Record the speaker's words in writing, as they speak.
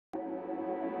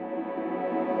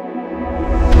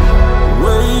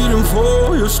waiting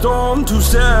for your storm to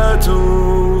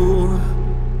settle.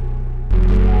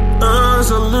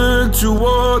 As I look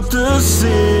toward the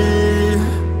sea,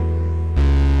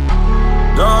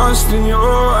 dust in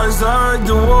your eyes like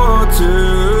the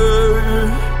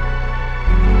water.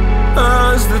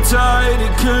 As the tide,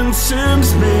 it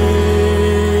consumes me.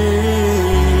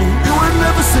 You would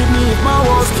never save me if my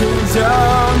walls came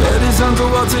down. Head is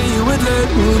underwater, you would let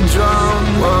me drown.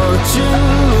 Watching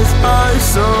as I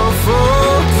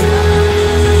suffocate.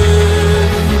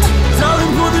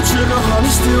 Darling, pull the trigger,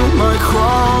 honey, steal my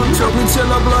crown. Choke me till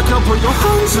I black out, put your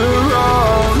hands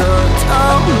around. Hurt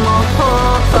out my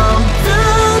heart, I'm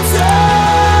guilty.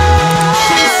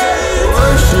 She said,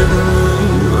 worship me,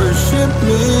 worship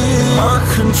me. I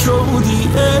control the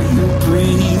air you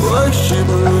breathe. Worship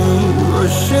me,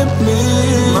 worship me.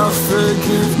 My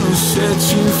forgiveness sets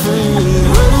you free.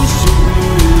 Worship me,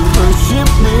 worship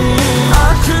me. I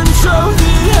control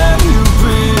the air you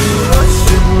breathe.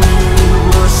 Worship me,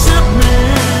 worship me.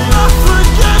 My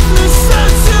forgiveness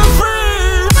sets you free.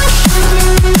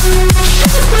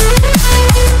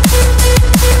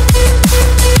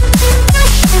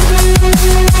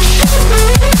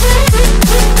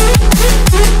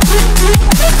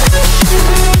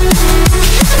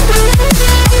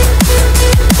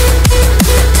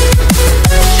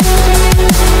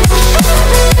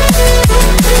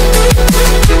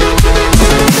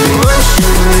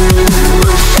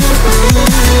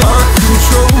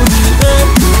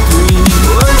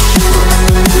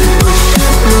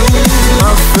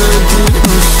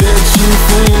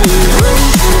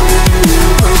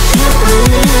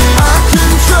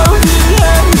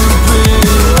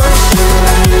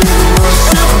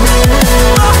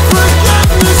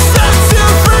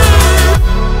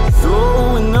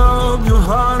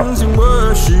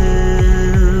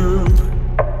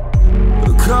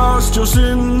 Your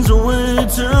sins away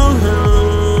to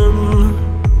Him.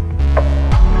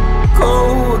 Go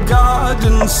a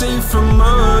garden safe from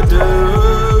murder.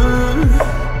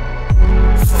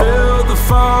 Fill the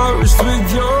forest with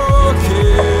your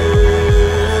kin.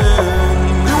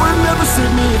 You would never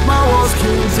save me if my walls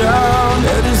came down.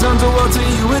 Head is underwater,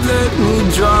 you would let me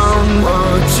drown.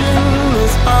 Watching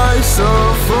as I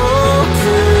suffocate.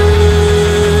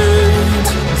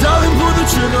 Darling, pull the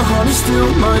trigger, honey, steal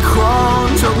my crown.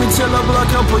 Choke me till I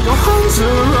black out, put your hands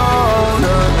around.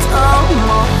 Hurt out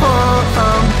my heart,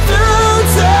 I'm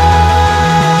guilty.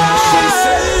 She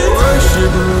said,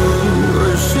 worship me,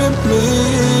 worship me.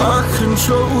 I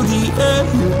control the air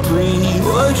you breathe.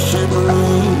 Worship me,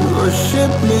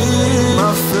 worship me. My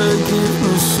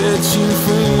forgiveness sets you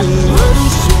free.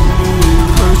 Worship me,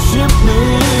 worship me.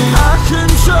 I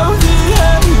control the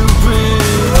air you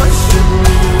breathe. Worship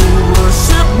me,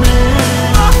 worship me.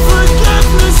 My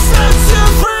forgiveness sets you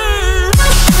free.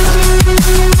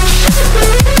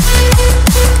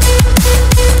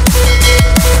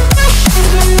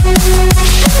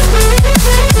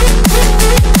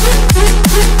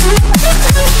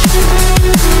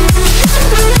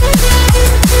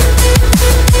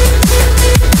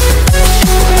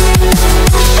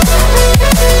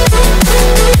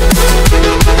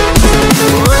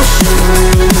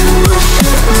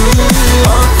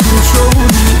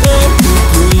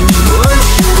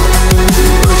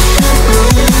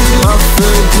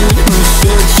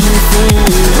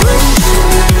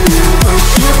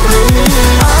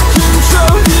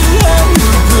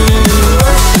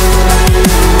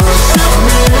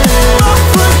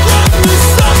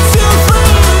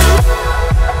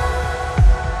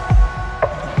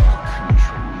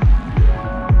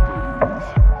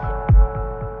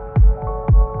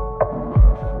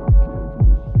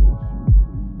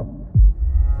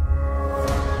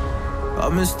 I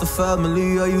miss the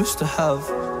family I used to have.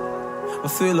 I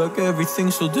feel like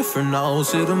everything's so different now.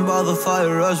 Sitting by the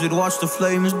fire as we'd watch the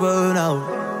flames burn out.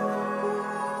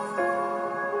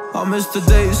 I miss the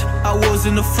days I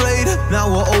wasn't afraid. Now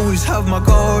I always have my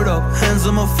guard up. Hands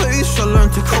on my face, I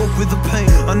learned to cope with the pain.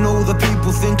 I know that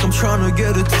people think I'm trying to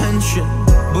get attention,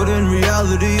 but in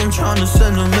reality I'm trying to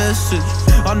send a message.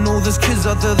 I know there's kids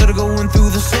out there that are going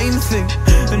through the same thing,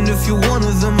 and if you're one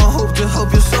of them, I hope to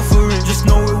help your suffering. Just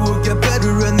know it will get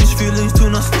better, and these feelings do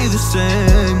not stay the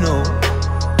same. No,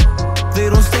 they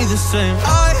don't stay the same.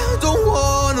 I don't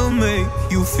wanna make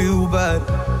you feel bad,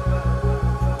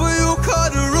 but you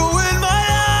kinda ruined my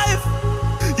life.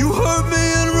 You hurt me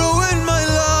and ruined my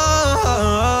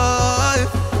life,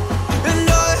 and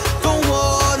I don't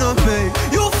wanna make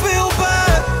you feel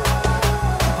bad,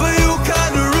 but you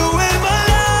kinda ruined my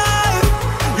life.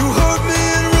 You hurt me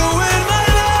and ruined my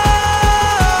life.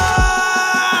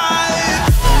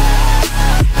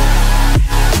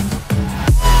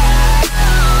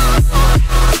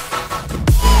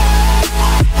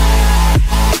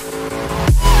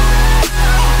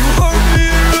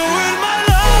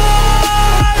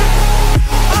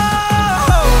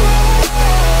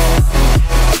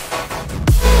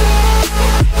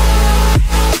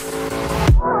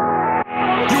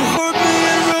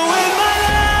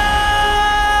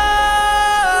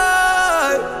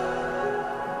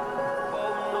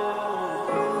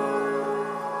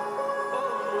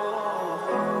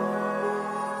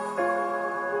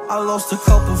 I lost a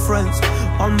couple friends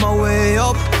on my way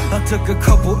up. I took a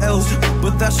couple L's,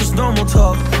 but that's just normal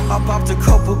talk. I popped a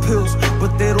couple pills,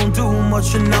 but they don't do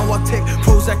much. And now I take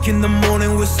Prozac in the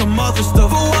morning with some other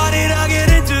stuff. But why did I get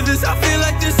into this? I feel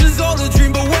like this is all a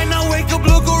dream. But when I wake up,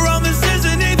 look around, this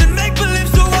isn't even make-believe.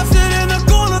 So I sit in a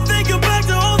corner thinking back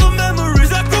to all the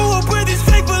memories. I grew up with these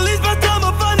fake beliefs, by the time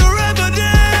I find a remedy.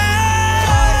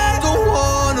 I don't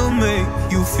wanna make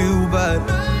you feel bad,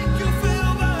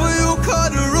 but you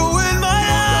kinda ruined my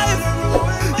life.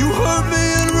 You hurt me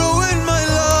and ruined my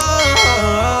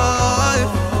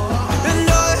life. And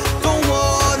I don't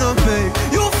wanna make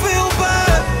you feel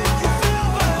bad,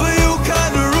 but you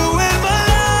kinda ruined my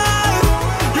life.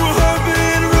 You hurt me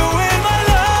and ruined my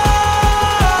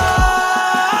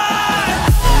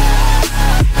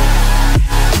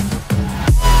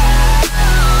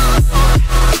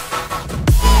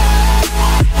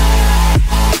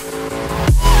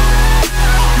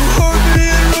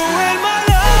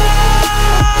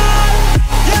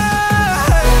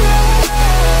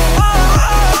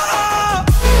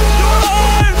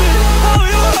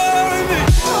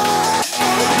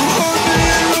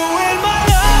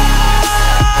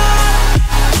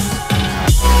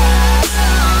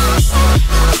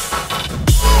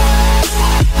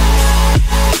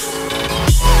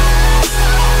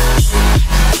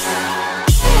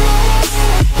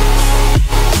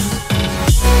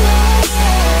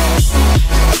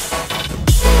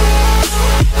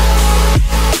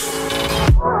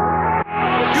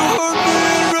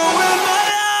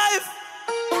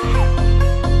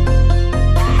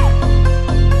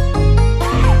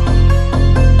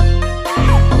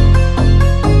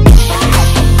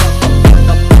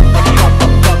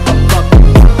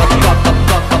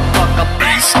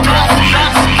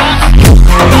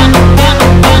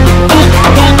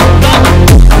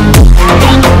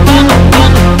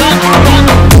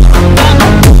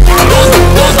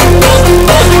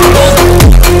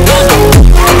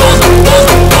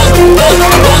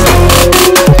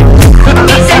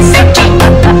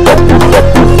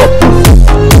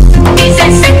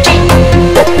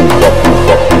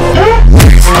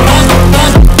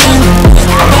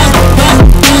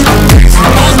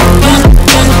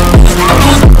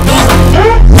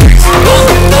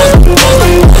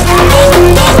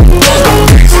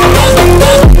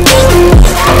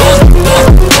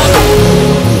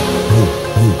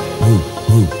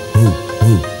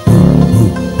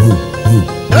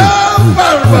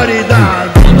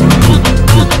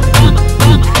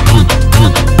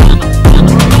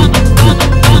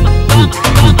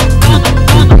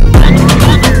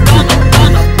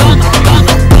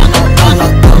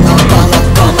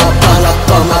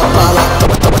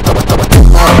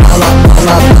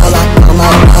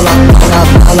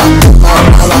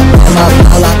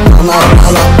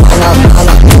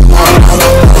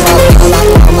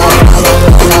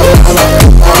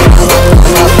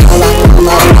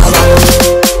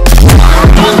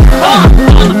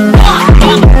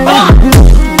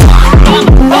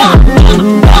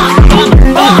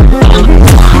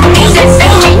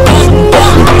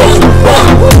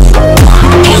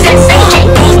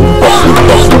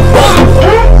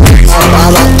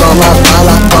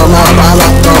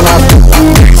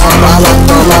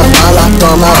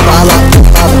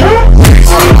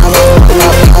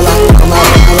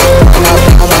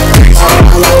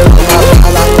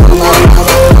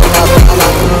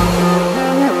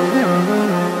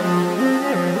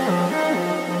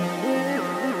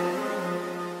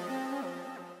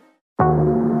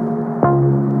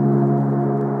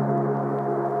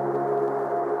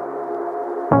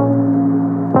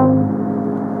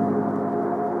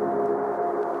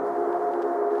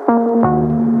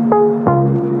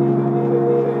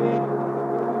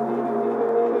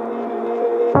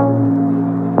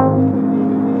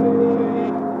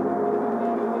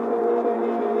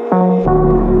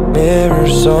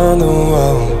Mirrors on the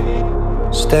wall,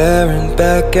 staring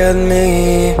back at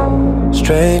me.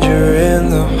 Stranger in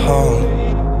the hall,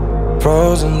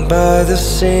 frozen by the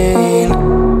scene.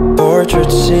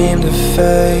 Portraits seem to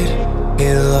fade,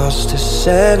 he lost his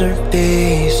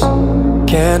centerpiece.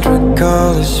 Can't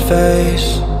recall his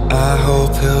face, I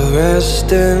hope he'll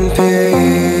rest in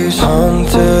peace.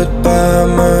 Haunted by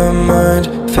my mind,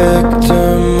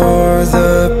 victim or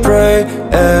the prey.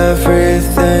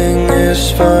 Everything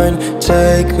is fine,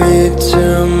 take me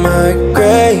to my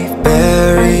grave.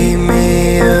 Bury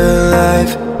me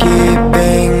alive,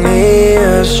 keeping me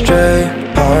astray.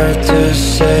 Hard to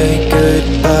say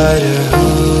goodbye to who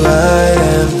I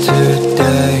am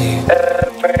today.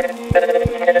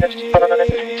 Everything is fine,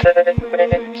 take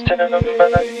me to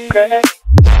my grave.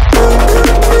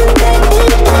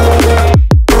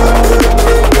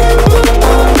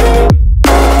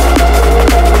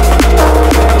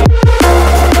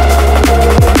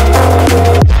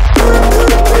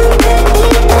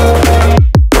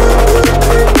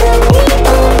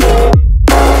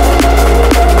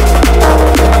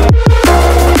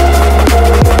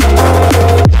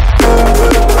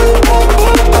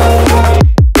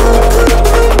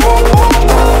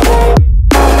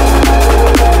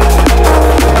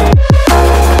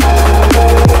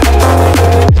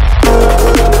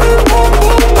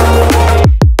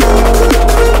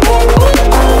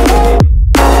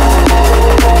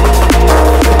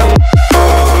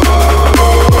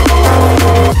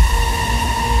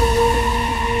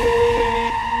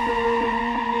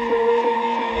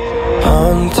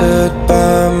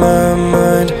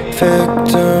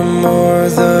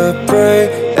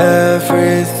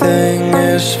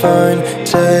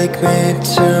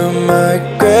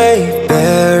 my grave.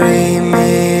 Bury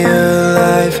me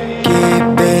alive,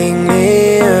 keeping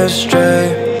me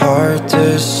astray. Hard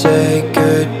to say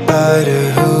goodbye to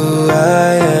who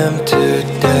I am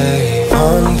today.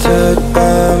 Haunted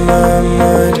by my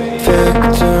mind,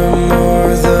 victim or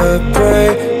the prey.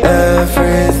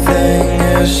 Everything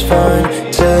is fine,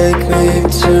 take me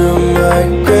to my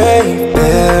grave.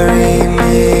 Bury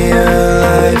me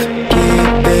alive,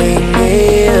 keeping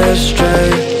me astray.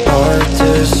 Hard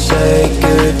to say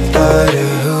goodbye to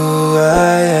who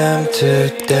I am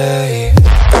today.